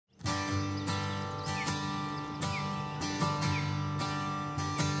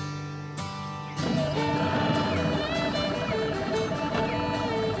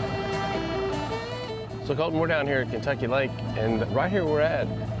So Colton, we're down here at Kentucky Lake, and right here we're at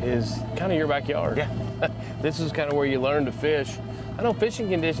is kind of your backyard. Yeah. This is kind of where you learn to fish. I know fishing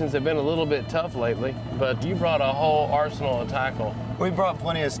conditions have been a little bit tough lately, but you brought a whole arsenal of tackle. We brought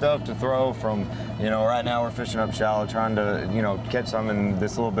plenty of stuff to throw from, right now we're fishing up shallow, trying to, catch some in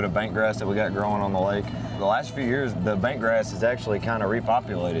this little bit of bank grass that we got growing on the lake. The last few years, the bank grass is actually kind of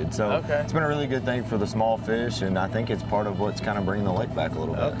repopulated, so It's been a really good thing for the small fish, and I think it's part of what's kind of bringing the lake back a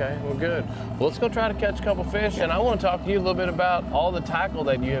little bit. Okay, well, good. Well, let's go try to catch a couple fish, and I want to talk to you a little bit about all the tackle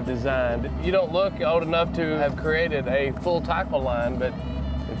that you have designed. You don't look old enough to have created a full tackle line, but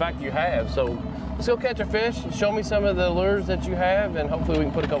in fact, you have. So let's go catch a fish, show me some of the lures that you have, and hopefully we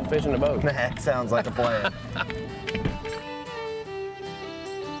can put a couple fish in the boat. That sounds like a plan.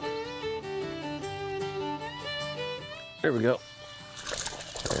 There we go.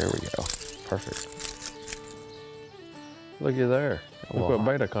 There we go. Perfect. Looky there. Look what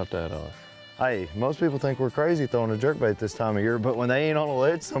bait I caught that on. Hey, most people think we're crazy throwing a jerkbait this time of year, but when they ain't on a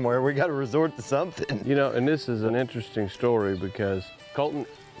ledge somewhere, we got to resort to something. And this is an interesting story because, Colton,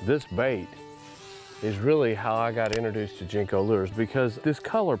 this bait is really how I got introduced to Jenko lures, because this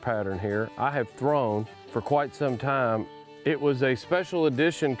color pattern here I have thrown for quite some time. It was a special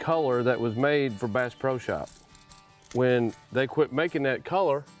edition color that was made for Bass Pro Shop. When they quit making that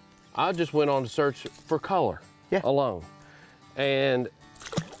color, I just went on to search for color alone. And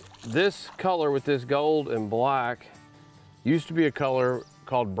this color with this gold and black used to be a color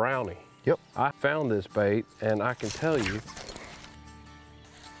called brownie. Yep. I found this bait, and I can tell you,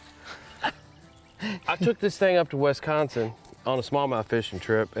 I took this thing up to Wisconsin on a smallmouth fishing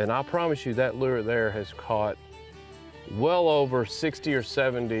trip, and I promise you that lure there has caught well over 60 or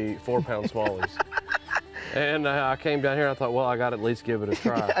 70 4-pound smallies. And I came down here and I thought, well, I got to at least give it a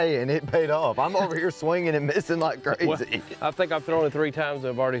try. Hey, and it paid off. I'm over here swinging and missing like crazy. Well, I think I've thrown it 3 times and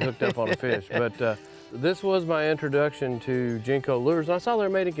I've already hooked up on a fish. But this was my introduction to Jenko lures. And I saw they were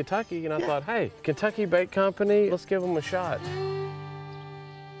made in Kentucky, and I thought, hey, Kentucky Bait Company, let's give them a shot.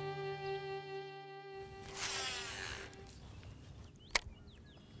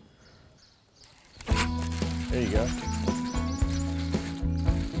 There you go.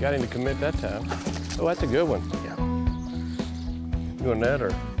 Got him to commit that time. Oh, that's a good one. Yeah. You want net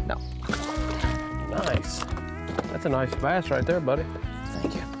or? No. Nice. That's a nice bass right there, buddy.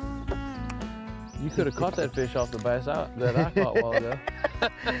 Thank you. You could have caught that fish off the bass that I caught a while ago.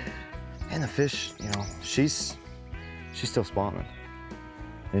 And the fish, she's still spawning.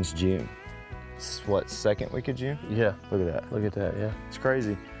 It's June. It's what, 2nd week of June? Yeah. Look at that. Look at that, yeah. It's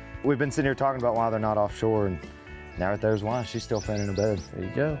crazy. We've been sitting here talking about why they're not offshore, and now right there's why. She's still fanning her bed. There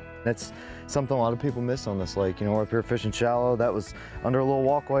you go. That's something a lot of people miss on this lake. We're up here fishing shallow. That was under a little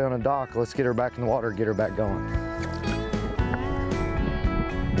walkway on a dock. Let's get her back in the water, get her back going.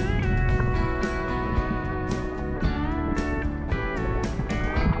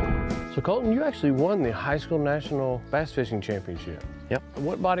 So Colton, you actually won the High School National Bass Fishing Championship. Yep.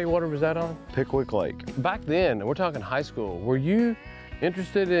 What body of water was that on? Pickwick Lake. Back then, we're talking high school, were you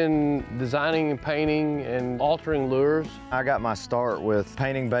interested in designing and painting and altering lures? I got my start with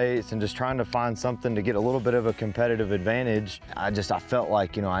painting baits and just trying to find something to get a little bit of a competitive advantage. I felt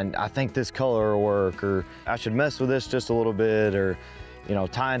like, I think this color will work, or I should mess with this just a little bit, or,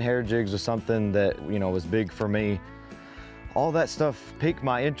 tying hair jigs was something that, was big for me. All that stuff piqued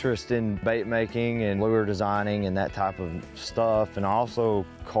my interest in bait making and lure designing and that type of stuff. And I also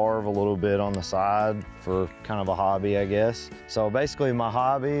carve a little bit on the side for kind of a hobby, I guess. So basically my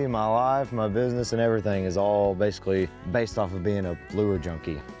hobby, my life, my business and everything is all basically based off of being a lure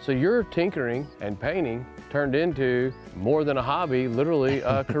junkie. So your tinkering and painting turned into more than a hobby, literally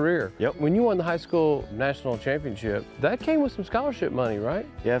a career. Yep. When you won the high school national championship, that came with some scholarship money, right?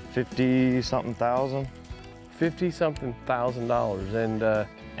 Yeah, 50-something thousand. $50-something thousand, and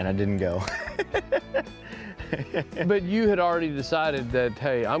I didn't go. But you had already decided that,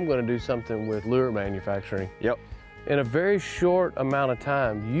 hey, I'm going to do something with lure manufacturing. Yep. In a very short amount of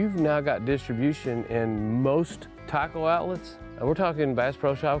time, you've now got distribution in most tackle outlets. And we're talking Bass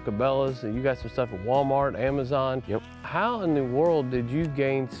Pro Shop, Cabela's, and you got some stuff at Walmart, Amazon. Yep. How in the world did you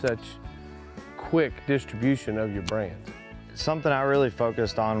gain such quick distribution of your brand? Something I really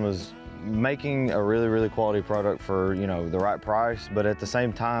focused on was making a really, really quality product for, the right price, but at the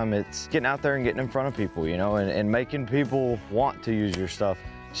same time, it's getting out there and getting in front of people, and making people want to use your stuff.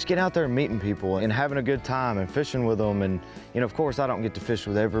 Just getting out there and meeting people and having a good time and fishing with them. And, of course, I don't get to fish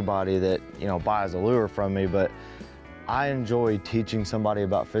with everybody that, buys a lure from me, but I enjoy teaching somebody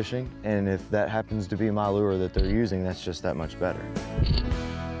about fishing. And if that happens to be my lure that they're using, that's just that much better.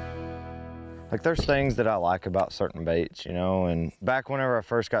 Like, there's things that I like about certain baits, and back whenever I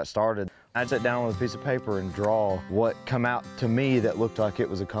first got started, I'd sit down with a piece of paper and draw what come out to me that looked like it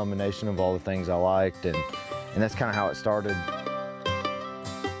was a combination of all the things I liked, and that's kind of how it started.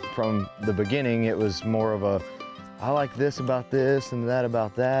 From the beginning, it was more of a, I like this about this and that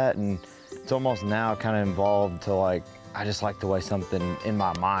about that, and it's almost now kind of involved to like, I just like the way something in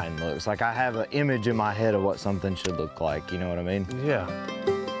my mind looks. Like I have an image in my head of what something should look like, you know what I mean? Yeah.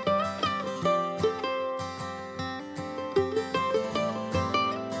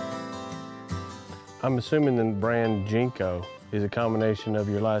 I'm assuming the brand Jinko is a combination of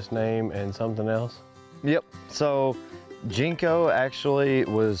your last name and something else? Yep, so Jinko actually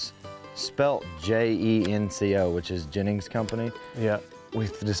was spelt J-E-N-C-O, which is Jennings Company. Yeah. We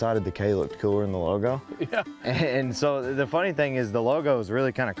decided the K looked cooler in the logo. Yeah. And so the funny thing is the logo is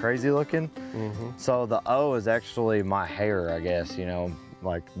really kind of crazy looking. So the O is actually my hair, I guess, you know,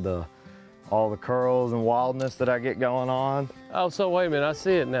 like all the curls and wildness that I get going on. Oh, so wait a minute, I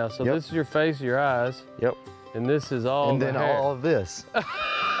see it now. So this is your face, your eyes. Yep. And this is all and the then hair. all of this.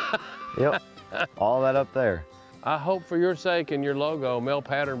 Yep, all that up there. I hope for your sake and your logo, male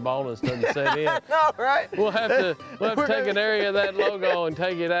pattern baldness doesn't set in. No, right? We'll have to take an area of that logo and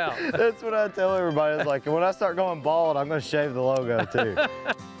take it out. That's what I tell everybody. It's like, when I start going bald, I'm gonna shave the logo too.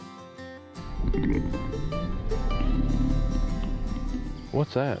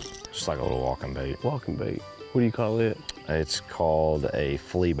 What's that? Just like a little walking bait. Walking bait. What do you call it? It's called a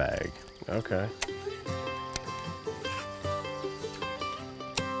flea bag. Okay.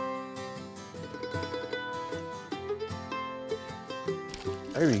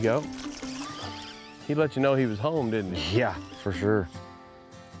 There you go. He let you know he was home, didn't he? Yeah, for sure.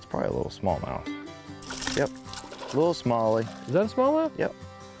 It's probably a little smallmouth. Yep, a little smallie. Is that a smallmouth? Yep.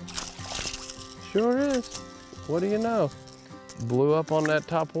 Sure is. What do you know? Blew up on that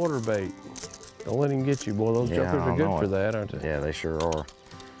top water bait. Don't let him get you, boy. Those jumpers are good for that, aren't they? Yeah, they sure are.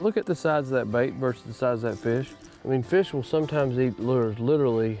 Look at the size of that bait versus the size of that fish. I mean, fish will sometimes eat lures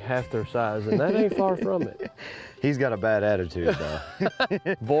literally half their size, and that ain't far from it. He's got a bad attitude,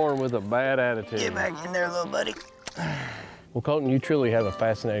 though. Born with a bad attitude. Get back in there, little buddy. Well, Colton, you truly have a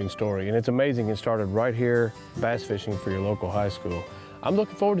fascinating story, and it's amazing it started right here bass fishing for your local high school. I'm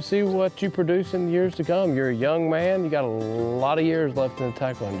looking forward to see what you produce in the years to come. You're a young man. You got a lot of years left in the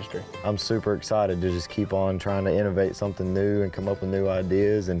tackle industry. I'm super excited to just keep on trying to innovate something new and come up with new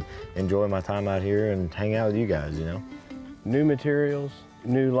ideas and enjoy my time out here and hang out with you guys, you know? New materials,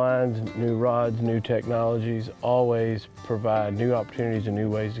 new lines, new rods, new technologies always provide new opportunities and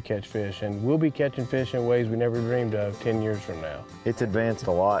new ways to catch fish. And we'll be catching fish in ways we never dreamed of 10 years from now. It's advanced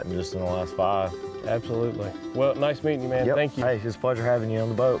a lot in just in the last 5. Absolutely. Well, nice meeting you, man. Yep. Thank you. Hey, it's a pleasure having you on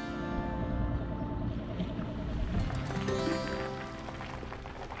the boat.